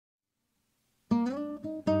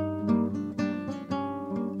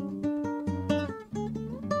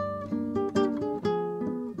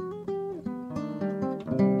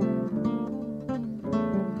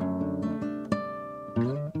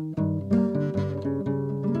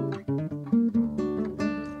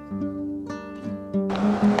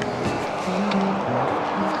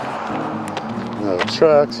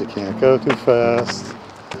trucks, you can't go too fast.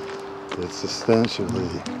 It's essentially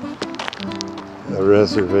a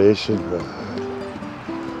reservation road.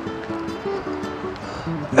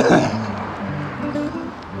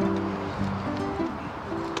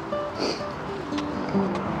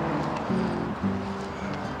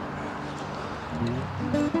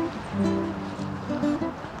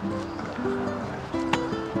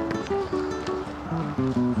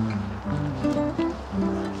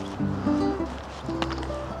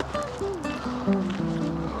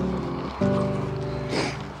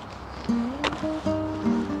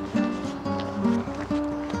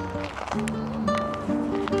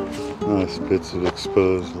 Nice bits of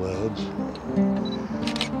exposed ledge.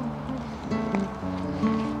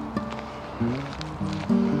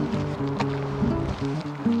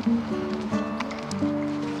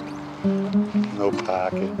 No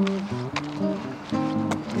pocket.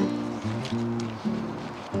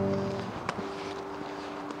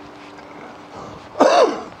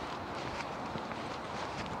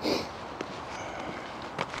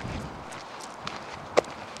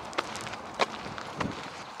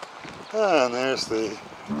 And there's the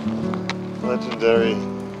legendary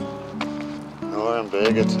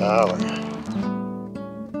Norumbega Tower.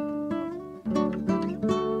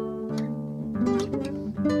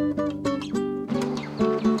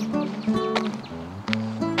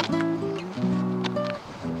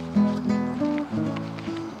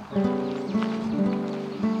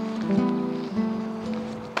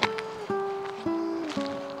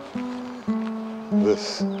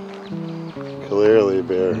 This clearly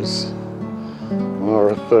bears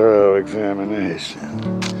more thorough examination.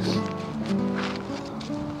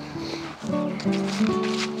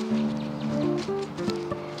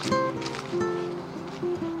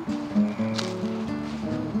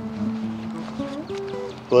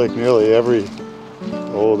 Like nearly every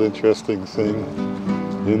old interesting thing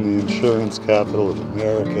in the insurance capital of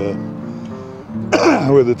America,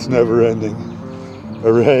 with its never-ending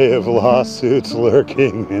array of lawsuits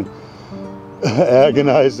lurking and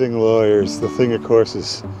agonizing lawyers. The thing, of course,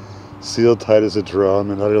 is sealed tight as a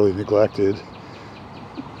drum and utterly neglected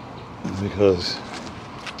because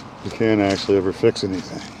you can't actually ever fix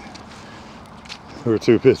anything. We're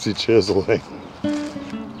too busy chiseling.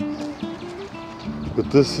 But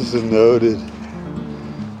this is a noted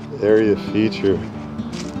area feature.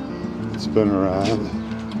 It's been around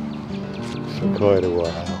for quite a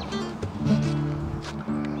while.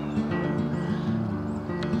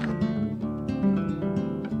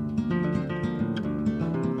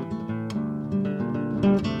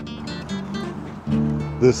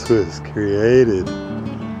 This was created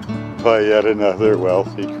by yet another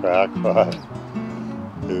wealthy crackpot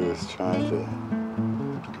who was trying to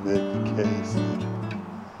make the case that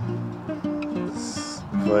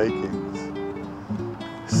Vikings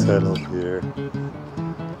settled here.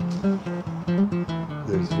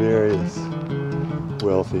 There's various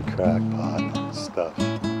wealthy crackpot stuff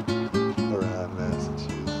around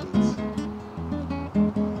Massachusetts.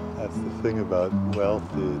 That's the thing about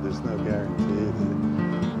wealthy, there's no guarantee that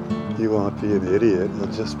you won't be an idiot, you'll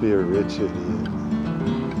just be a rich idiot.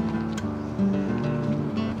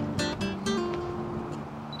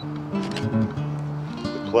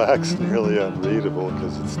 The plaque's nearly unreadable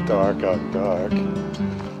because it's dark on dark.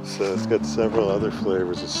 So it's got several other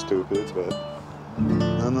flavors of stupid, but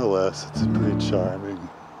nonetheless, it's a pretty charming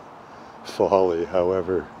folly,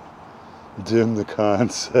 however dim the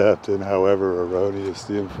concept and however erroneous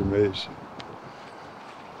the information.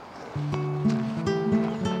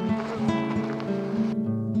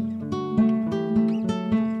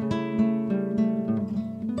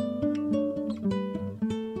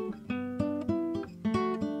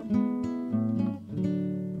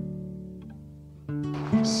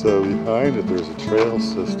 So behind it there's a trail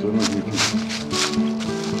system, and you can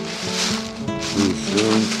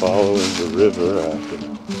resume following the river after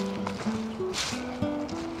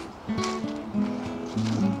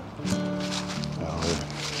our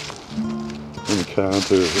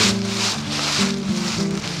encounter with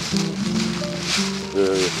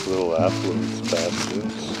various little affluence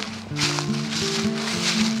bastards.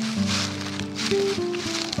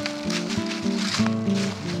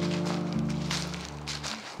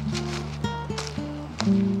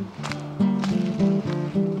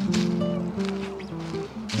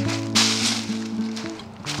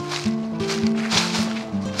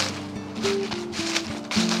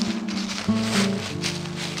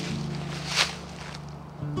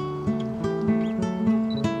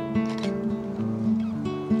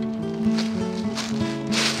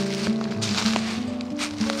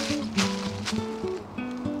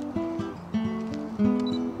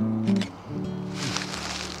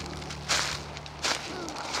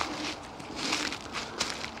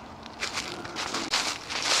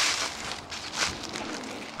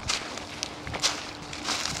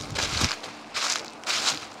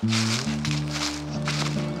 I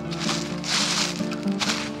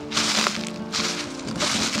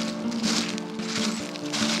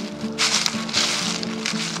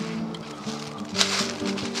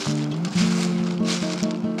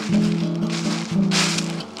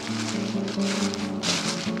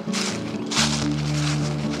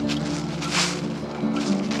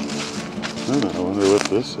wonder what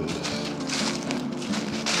this is.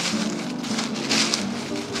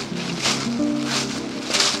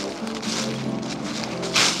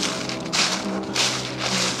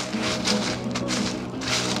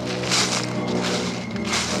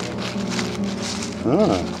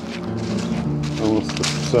 Almost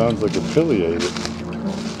sounds like affiliated.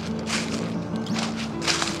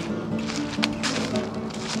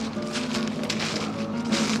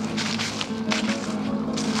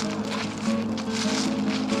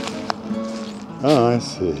 Oh, I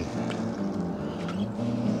see.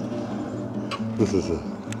 This is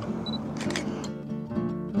a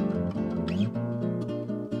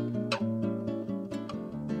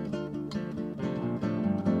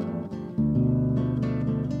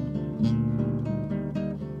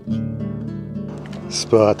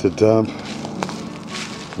spot to dump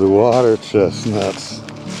the water chestnuts.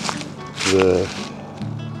 The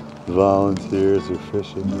volunteers are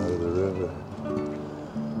fishing out of the river.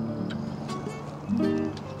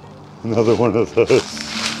 Another one of those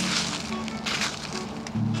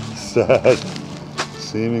sad,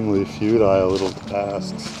 seemingly futile little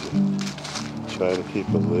tasks to try to keep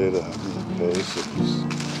a lid on the cases.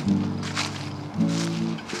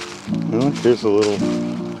 Look, here's a little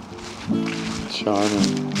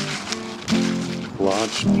charming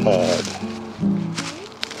launch pad,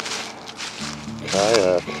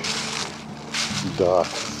 kayak dock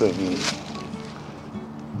thingy.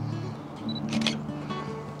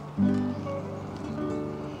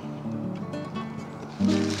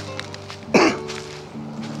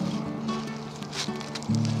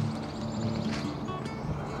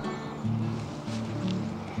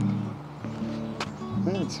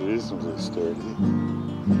 It's reasonably sturdy.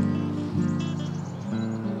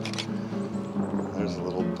 There's a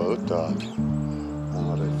little boat dock on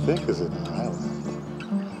what I think is an island.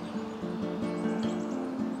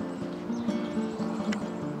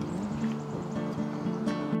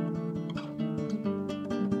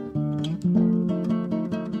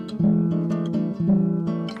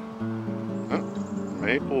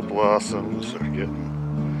 Maple blossoms are getting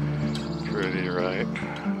pretty ripe.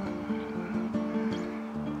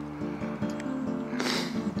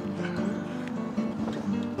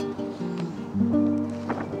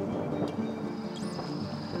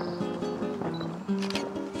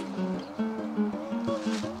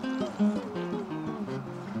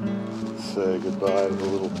 Say goodbye to the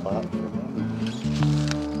little platform.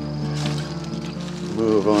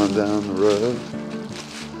 Move on down the road.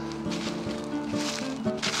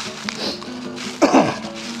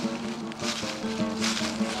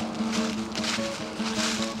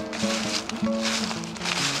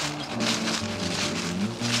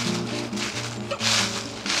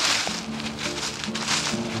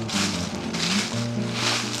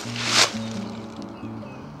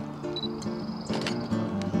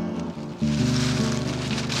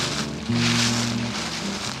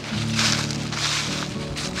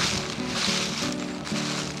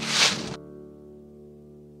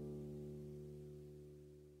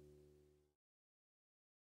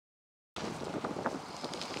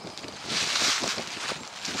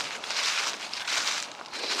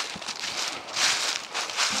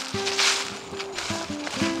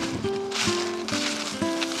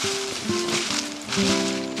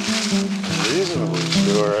 Reasonably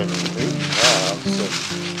sure I'm in Newton now, so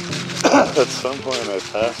at some point I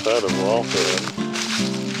passed out of Waltham,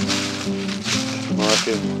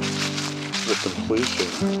 marking the completion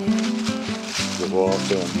of the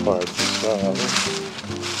Waltham part of the travel.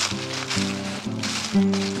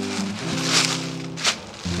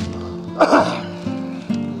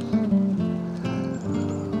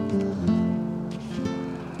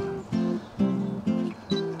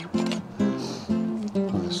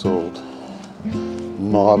 This old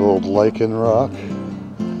mottled lichen rock.